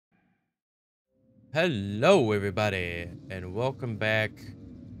Hello, everybody, and welcome back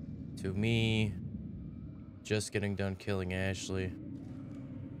to me just getting done killing Ashley.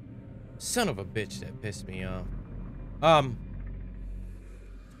 Son of a bitch, that pissed me off.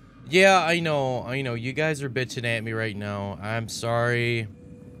 Yeah, I know, you guys are bitching at me right now. I'm sorry.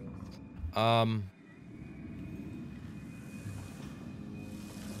 Um,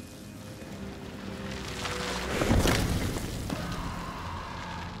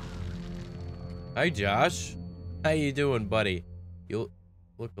 Hi, Josh. How you doing, buddy? You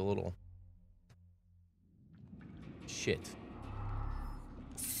look a little... Shit.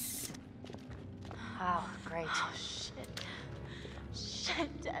 Oh, great. Oh, shit.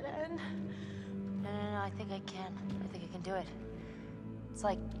 Shit, dead end. No, I think I can. I think I can do it. It's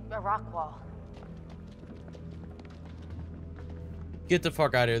like a rock wall. Get the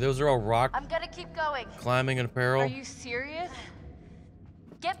fuck out of here. Those are all rock I'm gonna keep going. climbing and apparel. Are you serious?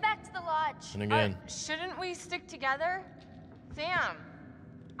 Get back to the lodge. And again. Shouldn't we stick together? Sam.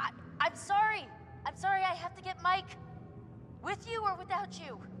 I'm sorry. I'm sorry I have to get Mike. With you or without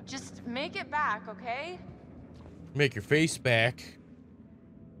you? Just make it back, okay? Make your face back.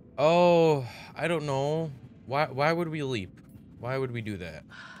 Oh, I don't know. Why would we leap? Why would we do that?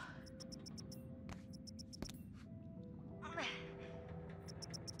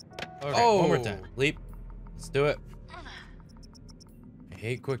 Okay, one more time. Leap. Let's do it. I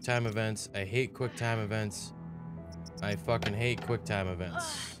hate quick time events. I hate quick time events. I fucking hate quick time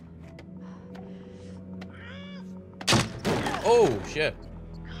events. Oh, shit.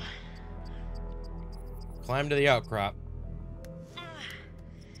 Climb to the outcrop.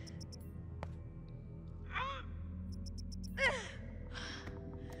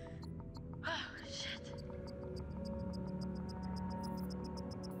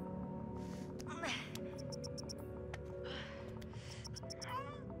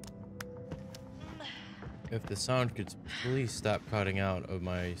 If the sound could please stop cutting out of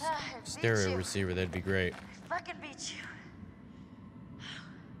my stereo receiver, that'd be great. Fucking beat you.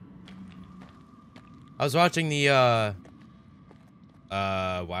 I was watching the,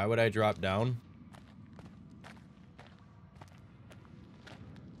 why would I drop down?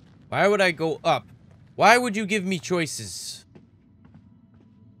 Why would I go up? Why would you give me choices?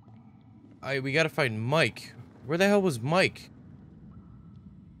 We gotta find Mike. Where the hell was Mike?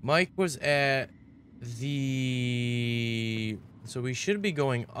 Mike was at the... So we should be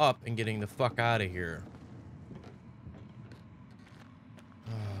going up and getting the fuck out of here.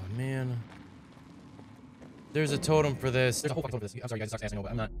 Oh, man. There's a totem for this. There's a whole fucking totem for this. I'm sorry, guys. It sucks asking,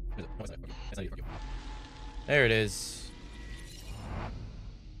 but I'm not... No, it's not. It's not you. Fuck you. There it is.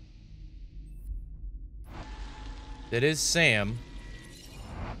 That is Sam.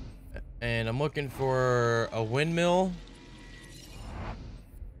 And I'm looking for a windmill.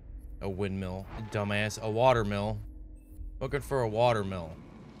 A windmill, dumbass. A watermill. Looking for a watermill.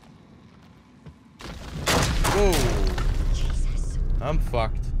 Whoa. Jesus. I'm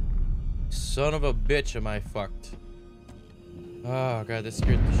fucked. Son of a bitch, am I fucked. Oh, God, that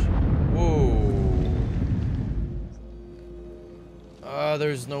scared the shit. Whoa.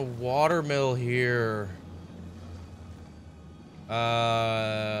 There's no watermill here.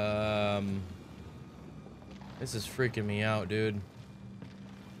 This is freaking me out, dude.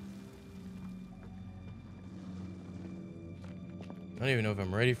 I don't even know if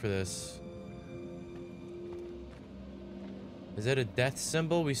I'm ready for this. Is that a death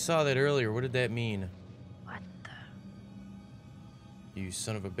symbol? We saw that earlier. What did that mean? What the? You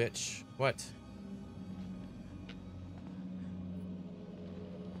son of a bitch. What?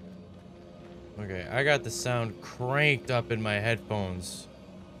 Okay, I got the sound cranked up in my headphones.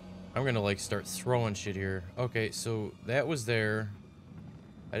 I'm gonna like start throwing shit here. Okay, so that was there.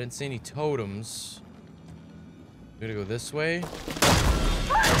 I didn't see any totems. I'm gonna go this way.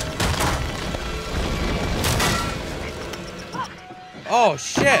 Oh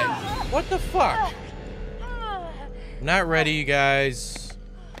shit! What the fuck? I'm not ready, you guys.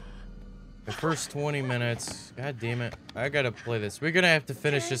 The first 20 minutes. God damn it. I gotta play this. We're gonna have to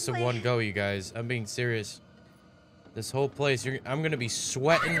finish this in one go, you guys. I'm being serious. This whole place, I'm gonna be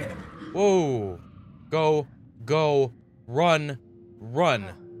sweating. Whoa. Go. Run.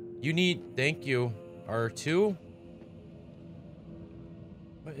 You need, thank you. R2?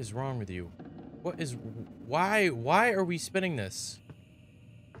 What is wrong with you? Why are we spinning this?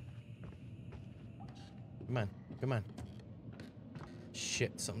 Come on.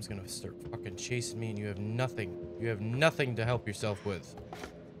 Shit, something's gonna start fucking chasing me and you have nothing. You have nothing to help yourself with.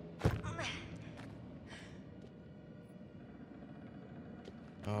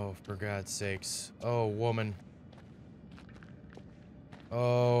 Oh, for God's sakes. Oh, woman.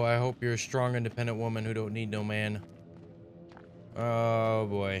 Oh, I hope you're a strong, independent woman who don't need no man. Oh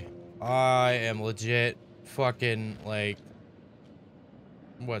boy. I am legit fucking like...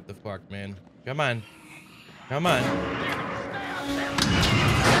 What the fuck, man? Come on. Come on.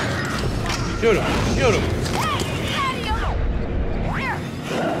 Shoot him. Shoot him.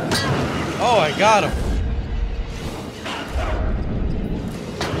 Oh, I got him.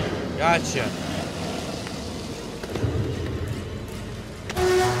 Gotcha.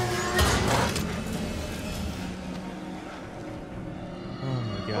 Oh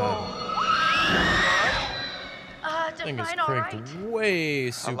my god. This thing is cranked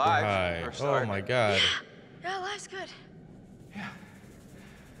way super high. Oh my god. Yeah, life's good. Yeah.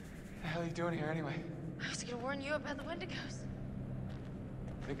 The hell are you doing here anyway? I was gonna warn you about the Wendigos.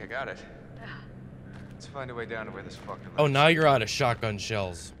 I think I got it. Let's find a way down to where this fucker lives. Oh, now you're out of shotgun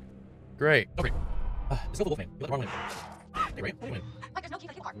shells. Great. Okay. It's still the Wolfman. You let the wrong one. Hey, Ray, what do you win? Like, there's no key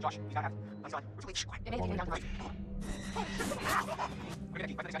for the car. Josh, you gotta have it. He's gone. Where's the leash? They made it down the right. Give me that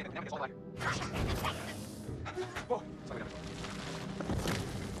key. Find the next guy. Then we get all the ladder. Whoa. Slow me down.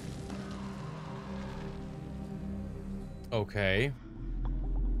 Okay.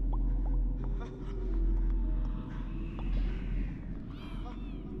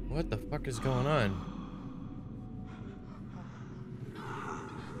 What the fuck is going on?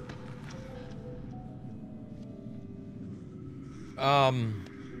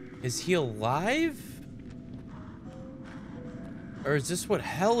 Is he alive? Or is this what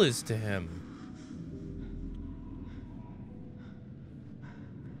hell is to him?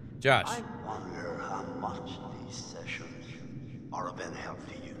 Josh. I wonder how much these sessions are of any help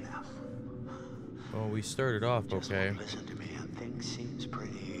to you now. Well, we started off Just okay. listen to me, and things seems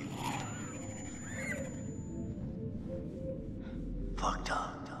pretty fucked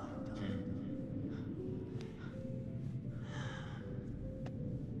up.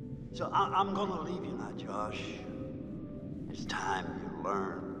 So I'm gonna leave you now, Josh. It's time you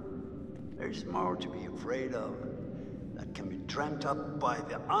learn. There's more to be afraid of that can be dreamt up by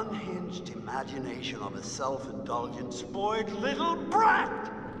the unhinged imagination of a self-indulgent, spoiled little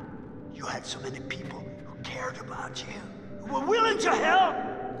brat. You had so many people who cared about you, who were willing to help.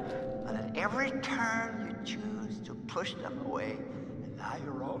 And at every turn, you choose to push them away, and now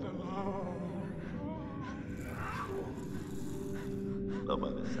you're all alone. Though by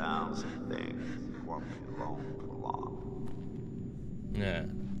the sounds of things, you won't be alone for long. Yeah.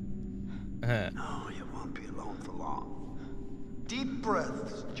 No, you won't be alone for long. Deep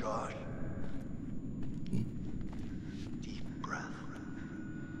breaths, Josh. Deep breath.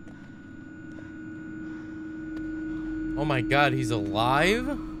 Oh my god, he's alive?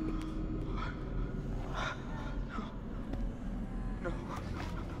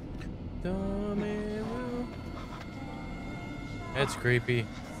 No. That's creepy.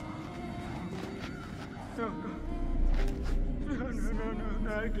 No,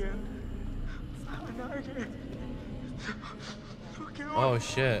 not again. Not again. Oh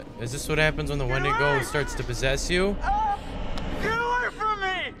shit. Is this what happens when the Wendigo starts to possess you? Get away from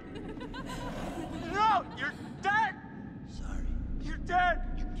me! No, you're dead! Sorry. You're dead!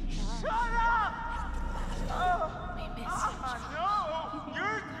 Shut up! No!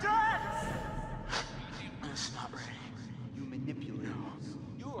 You're dead! It's not ready. You manipulate.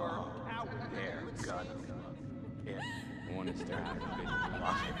 You are a coward there. God. Yeah, the one that's there.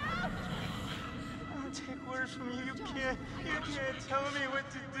 Don't take orders from me. You can't tell me what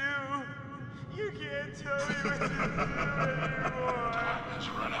to do. You can't tell me what to do anymore. Has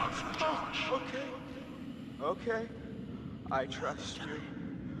run out for Josh. Okay. I trust you.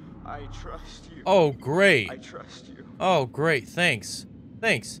 I trust you. Oh, great. I trust you. Oh, great. Thanks.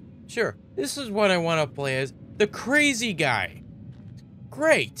 Thanks. Sure. This is what I want to play as. The crazy guy.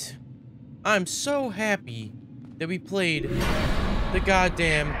 Great. I'm so happy that we played the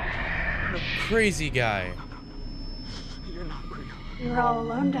goddamn crazy guy. You're not real. You're all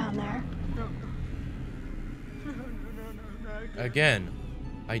alone down there. Again,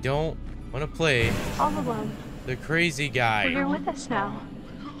 I don't want to play All alone. the crazy But guy. you're with us now.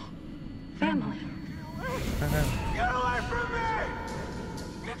 Family. Get away from me!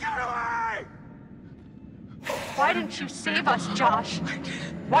 Get away! Why didn't you save us, Josh?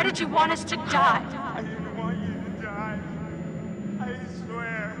 Why did you want us to die? I didn't want you to die. I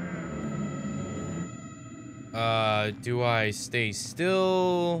swear. Do I stay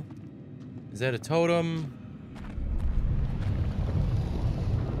still? Is that a totem?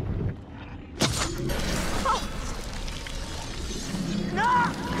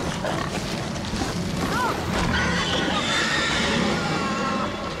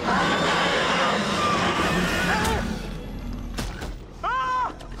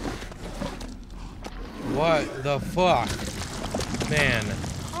 What the fuck? Man.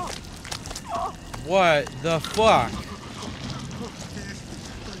 What the fuck?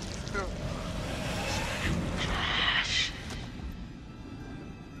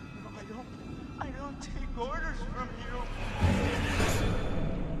 I don't take orders from you.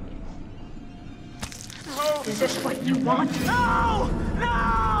 No! Is this what you want? No! No!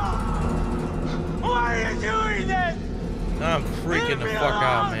 Why are you doing this? I'm freaking the fuck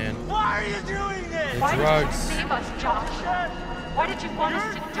out, man. Why are you doing this? The Why drugs. did you save us, Josh? Why did you want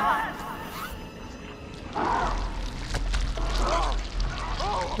us to die?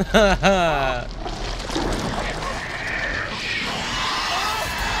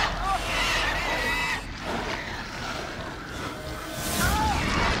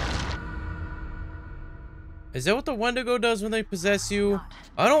 Is that what the Wendigo does when they possess you?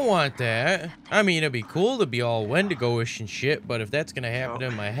 I don't want that. I mean, it'd be cool to be all Wendigo-ish and shit, but if that's gonna happen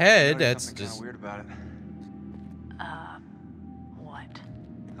in my head, that's something just... kinda weird about it. What?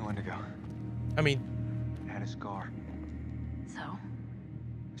 The Wendigo. I mean, It had a scar. So?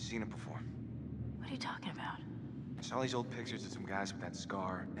 I've seen it before. What are you talking about? I saw these old pictures of some guys with that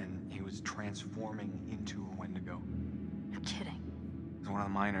scar, and he was transforming into a Wendigo. You're kidding. It was one of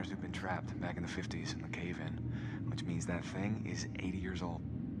the miners who'd been trapped back in the 50s in the cave-in, which means that thing is 80 years old.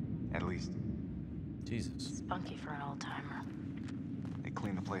 At least. Jesus. Spunky for an old-timer. They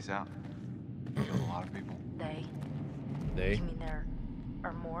cleaned the place out. Killed a lot of people. They? They? You mean there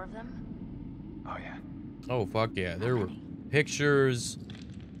are more of them? Oh yeah, Oh, fuck yeah. There How were many? pictures.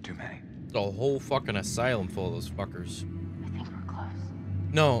 too many. A whole fucking asylum full of those fuckers. I think we're close.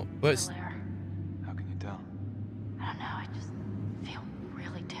 No, but... The lair. How can you tell? I don't know, I just feel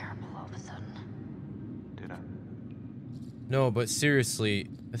really terrible all of a sudden. Did I? No, but seriously,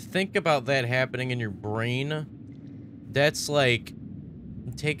 think about that happening in your brain. That's like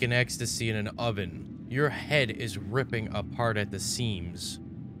taking ecstasy in an oven. Your head is ripping apart at the seams.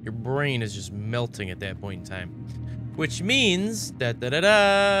 Your brain is just melting at that point in time. Which means that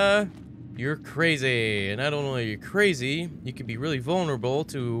you're crazy. And not only are you crazy, you could be really vulnerable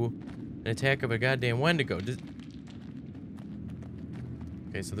to an attack of a goddamn Wendigo.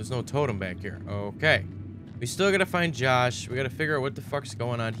 Okay, so there's no totem back here. Okay. We still gotta find Josh. We gotta figure out what the fuck's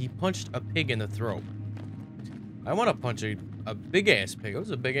going on. He punched a pig in the throat. I want to punch a big-ass pig. It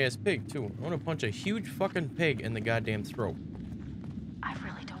was a big-ass pig, too. I want to punch a huge fucking pig in the goddamn throat. I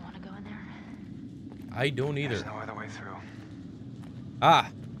really don't want to go in there. I don't either. There's no other way through. Ah,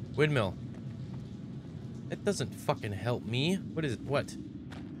 windmill. That doesn't fucking help me. What is it? What?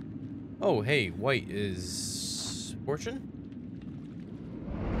 Oh, hey, white is fortune?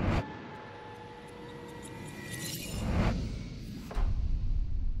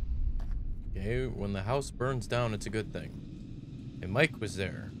 Okay, when the house burns down, it's a good thing. And Mike was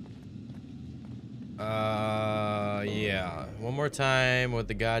there. Yeah. One more time with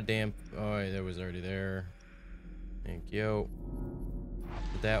the goddamn... Oh, that was already there. Thank you.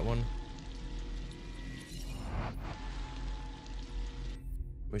 With that one.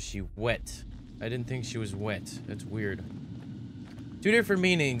 Was she wet? I didn't think she was wet. That's weird. Two different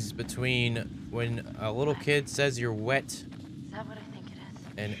meanings between when a little kid says you're wet Is that what I think it is?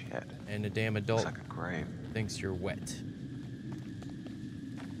 and Shit. and a damn adult Looks like a grave. thinks you're wet.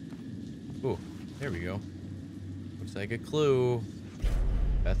 Ooh, there we go. Looks like a clue.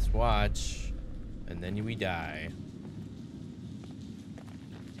 Beth's watch. And then we die.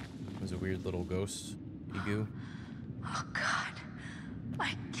 It was a weird little ghost. Egu. Oh, God.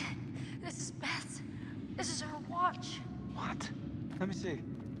 Mike, this is Beth. This is her watch. What? Let me see.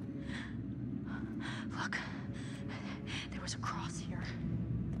 Look, there was a cross here.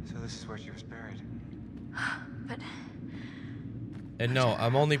 So this is where she was buried. But And no,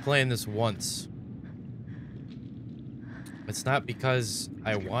 I'm only playing this once. It's not because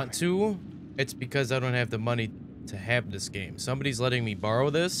I want to. It's because I don't have the money to have this game. Somebody's letting me borrow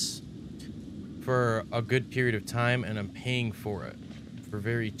this for a good period of time, and I'm paying for it for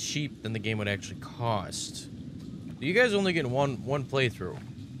very cheap than the game would actually cost. You guys only get one playthrough,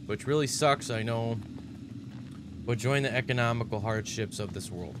 which really sucks, I know. But join the economical hardships of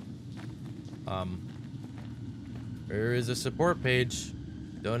this world. There is a support page.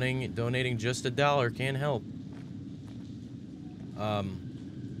 Donating just $1 can help.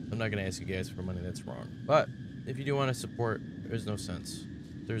 I'm not gonna ask you guys for money. That's wrong. But if you do want to support, there's no sense.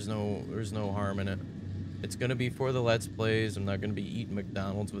 There's no harm in it. It's gonna be for the Let's Plays. I'm not gonna be eating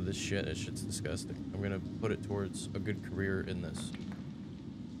McDonald's with this shit. This shit's disgusting. I'm gonna put it towards a good career in this.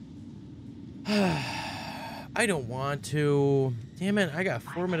 I don't want to. Damn it! I got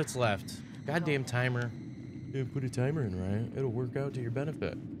 4 minutes left. Goddamn timer. Yeah, put a timer in, right? It'll work out to your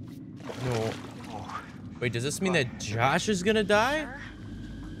benefit. No. Oh, Wait, does this mean that Josh is gonna die? Sure?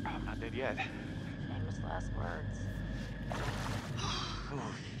 I'm not dead yet. Famous last words.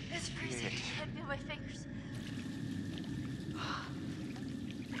 Oh, It's freezing. I can't feel my fingers.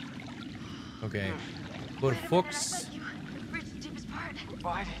 Okay. But Wait a minute, I Fuchs. thought you reached the deepest part.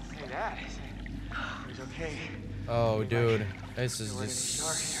 well, I didn't say that. I said it was okay. Oh, dude. This is We're just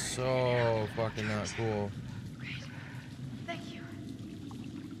gonna be sharks so fucking not cool. Great. Thank you.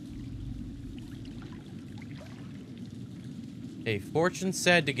 Hey, Fortune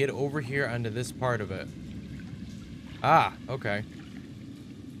said to get over here onto this part of it. Ah, okay.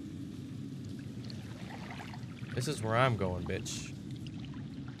 This is where I'm going, bitch.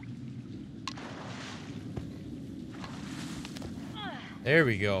 There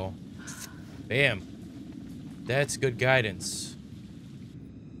we go. Bam. That's good guidance.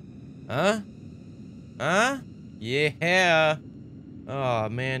 Huh? Huh? Yeah. Oh,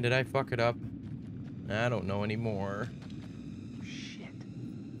 man, did I fuck it up? I don't know anymore. Shit.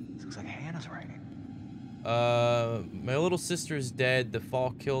 This looks like Hannah's writing. My little sister is dead. The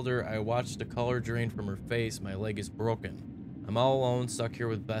fall killed her. I watched the color drain from her face. My leg is broken. I'm all alone, stuck here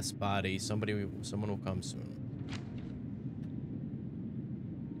with Beth's body. Someone will come soon.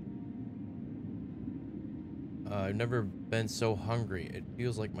 I've never been so hungry. It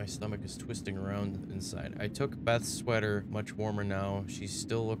feels like my stomach is twisting around inside. I took Beth's sweater, much warmer now. She's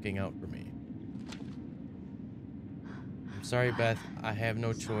still looking out for me. I'm sorry, Beth. I have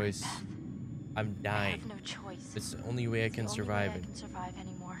no choice. Beth. I'm I dying. have no choice. It's the only way I can It's the only survive way it. I can survive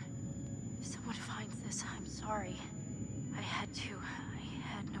anymore. If someone finds this, I'm sorry. I had to. I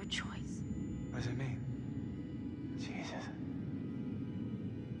had no choice. What does it mean? Jesus.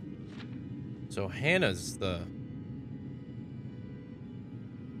 So Hannah's the...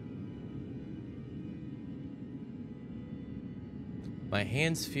 My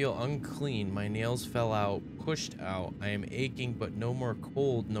hands feel unclean. My nails fell out, pushed out. I am aching, but no more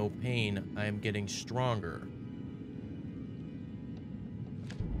cold, no pain. I am getting stronger.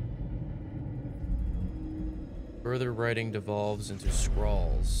 Further writing devolves into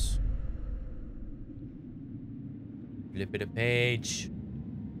scrawls. Flip it a page.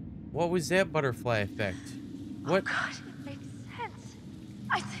 What was that butterfly effect? What? Oh God, it makes sense.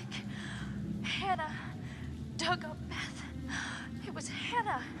 I think Hannah dug up Beth. It was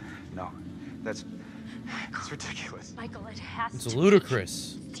Hannah. No, that's ridiculous. Michael, it has It's to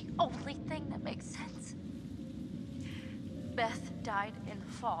ludicrous. be. It's the only thing that makes sense. Beth died in the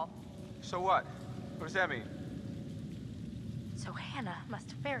fall, So what? What does that mean? so Hannah must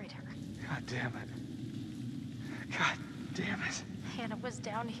have buried her. God damn it. God damn it. Hannah was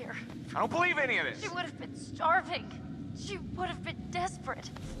down here. I don't believe any of this. She would have been starving. She would have been desperate.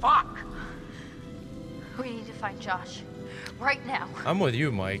 Fuck! We need to find Josh. Right now. I'm with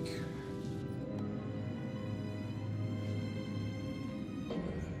you, Mike.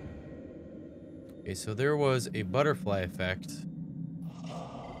 Okay, so there was a butterfly effect.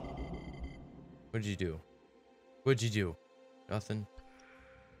 What'd you do? What'd you do? Nothing.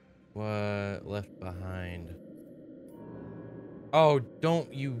 What left behind? Oh,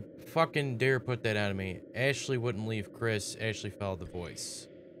 don't you fucking dare put that on me. Ashley wouldn't leave Chris. Ashley followed the voice.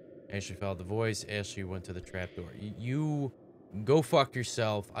 Ashley followed the voice. Ashley went to the trapdoor. You go fuck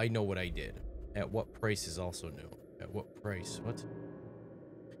yourself. I know what I did. At what price is also new. At what price? What?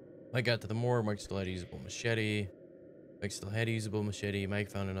 Mike got to the morgue. Mike still had a usable machete. Mike still had a usable machete.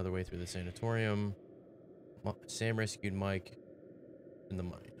 Mike found another way through the sanatorium. Sam rescued Mike in the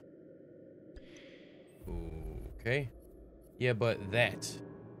mine. Okay. Yeah, but that.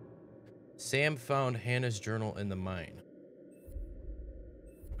 Sam found Hannah's journal in the mine.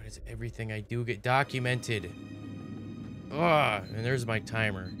 Why does everything I do get documented? Ugh, and there's my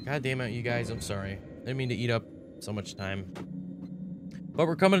timer. God damn it, you guys, I'm sorry. I didn't mean to eat up so much time. But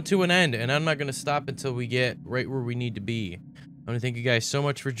we're coming to an end, and I'm not going to stop until we get right where we need to be. I want to thank you guys so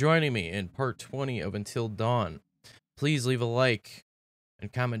much for joining me in part 20 of Until Dawn. Please leave a like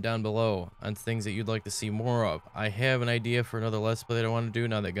and comment down below on things that you'd like to see more of. I have an idea for another Let's Play that I want to do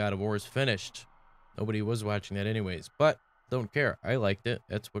now that God of War is finished. Nobody was watching that anyways, but don't care. I liked it.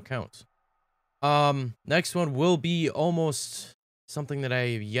 That's what counts. Next one will be almost something that I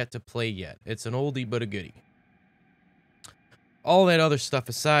have yet to play yet. It's an oldie but a goodie. All that other stuff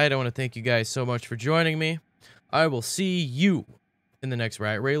aside, I want to thank you guys so much for joining me. I will see you in the next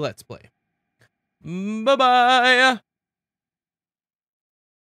Riot Ray Let's Play. Bye-bye!